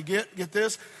family. Get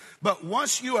this? But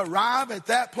once you arrive at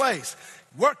that place,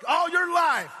 work all your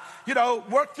life,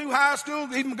 work through high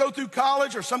school, even go through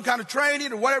college or some kind of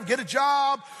training or whatever, get a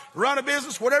job, run a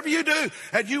business, whatever you do,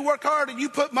 and you work hard and you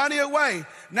put money away.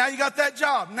 Now you got that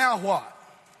job. Now what?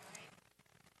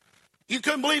 You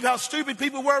couldn't believe how stupid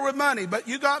people were with money, but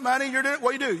you got money, you're doing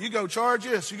what you do. You go charge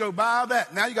this, you go buy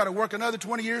that. Now you got to work another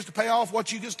 20 years to pay off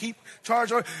what you just keep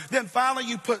charging. Then finally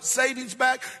you put savings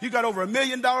back. You got over $1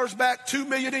 million back, $2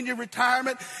 million in your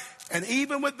retirement. And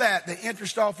even with that, the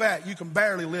interest off that, you can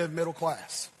barely live middle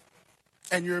class.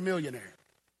 And you're a millionaire.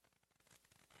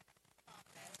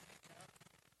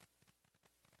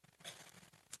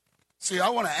 See, I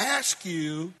want to ask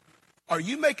you, are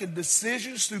you making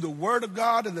decisions through the Word of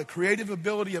God and the creative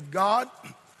ability of God?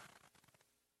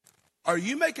 Are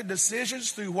you making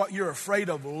decisions through what you're afraid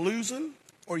of losing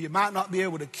or you might not be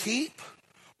able to keep?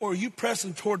 Or are you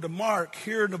pressing toward the mark,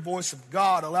 hearing the voice of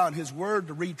God, allowing His Word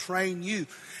to retrain you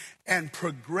and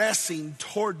progressing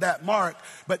toward that mark,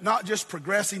 but not just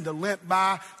progressing to limp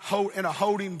by in a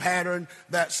holding pattern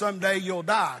that someday you'll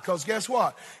die? Because guess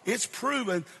what? It's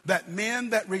proven that men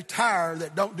that retire,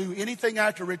 that don't do anything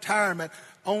after retirement,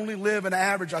 only live an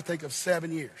average, I think, of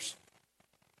 7 years.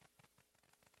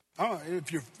 I don't know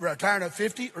if you're retiring at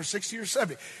 50 or 60 or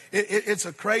 70. It's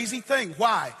a crazy thing.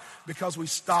 Why? Because we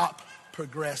stop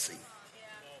progressing.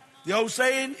 The old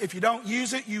saying, if you don't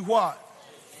use it, you what?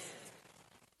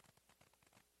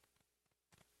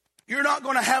 You're not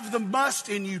going to have the must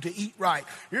in you to eat right.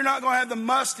 You're not going to have the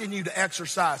must in you to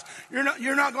exercise. You're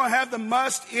not going to have the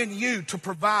must in you to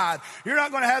provide. You're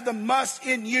not going to have the must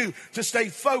in you to stay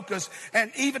focused and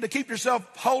even to keep yourself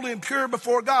holy and pure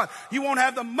before God. You won't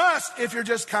have the must if you're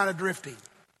just kind of drifting.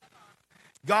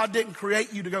 God didn't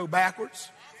create you to go backwards.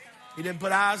 He didn't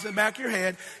put eyes in the back of your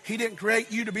head. He didn't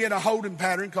create you to be in a holding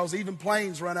pattern because even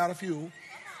planes run out of fuel.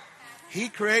 He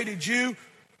created you,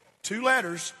 2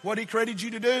 letters. What He created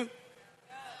you to do?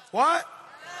 What?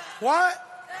 What?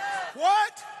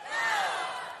 What?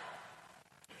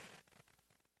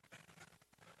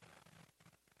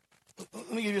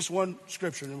 Let me give you just one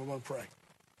scripture and then we're going to pray.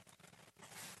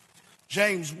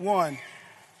 James 1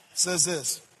 says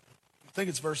this. I think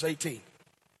it's verse 18.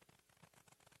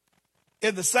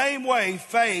 In the same way,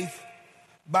 faith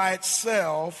by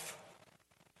itself,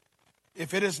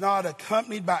 if it is not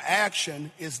accompanied by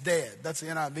action, is dead. That's the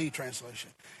NIV translation.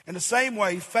 In the same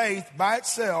way, faith by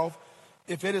itself,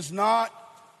 if it is not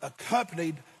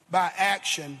accompanied by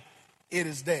action, it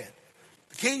is dead.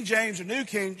 The King James, the New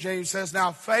King James says,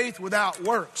 now faith without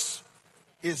works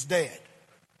is dead.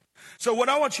 So what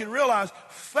I want you to realize,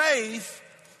 faith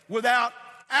without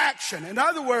action. In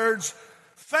other words,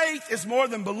 faith is more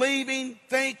than believing,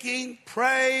 thinking,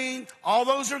 praying. All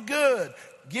those are good.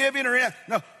 Giving or in.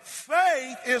 No,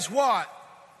 faith is what?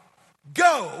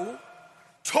 Go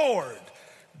toward.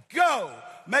 Go.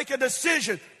 Make a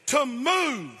decision to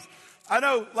move. I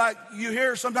know, like you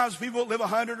hear sometimes people live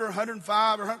 100 or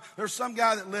 105 or 100. There's some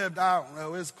guy that lived, I don't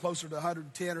know, is closer to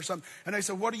 110 or something. And they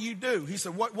said, what do you do? He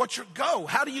said, what's your go?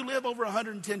 How do you live over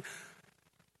 110?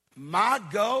 My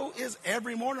go is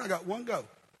every morning I got one go.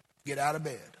 Get out of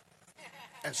bed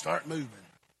and start moving.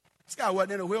 This guy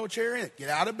wasn't in a wheelchair in it. Get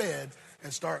out of bed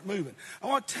and start moving. I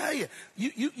want to tell you,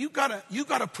 you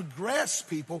gotta progress,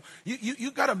 people.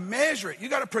 You gotta measure it. You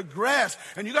gotta progress,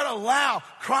 and you gotta allow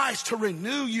Christ to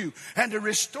renew you and to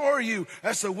restore you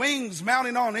as the wings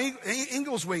mounting on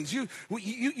eagle's wings. You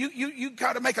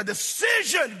gotta make a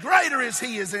decision. Greater is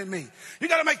He is in me. You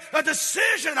gotta make a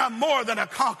decision. I'm more than a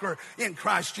conqueror in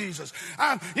Christ Jesus.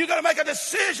 You gotta make a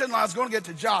decision. I was going to get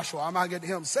to Joshua. I might get to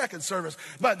him second service,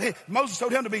 but Moses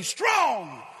told him to be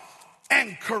strong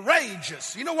and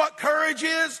courageous. You know what courage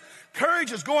is?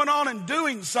 Courage is going on and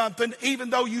doing something even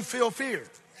though you feel fear.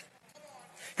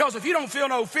 Because if you don't feel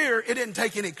no fear, it didn't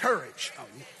take any courage.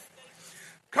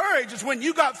 Courage is when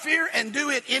you got fear and do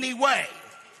it anyway.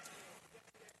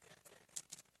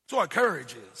 That's what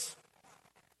courage is.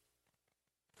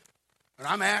 And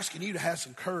I'm asking you to have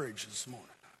some courage this morning.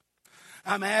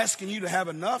 I'm asking you to have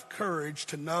enough courage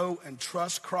to know and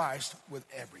trust Christ with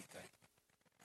everything.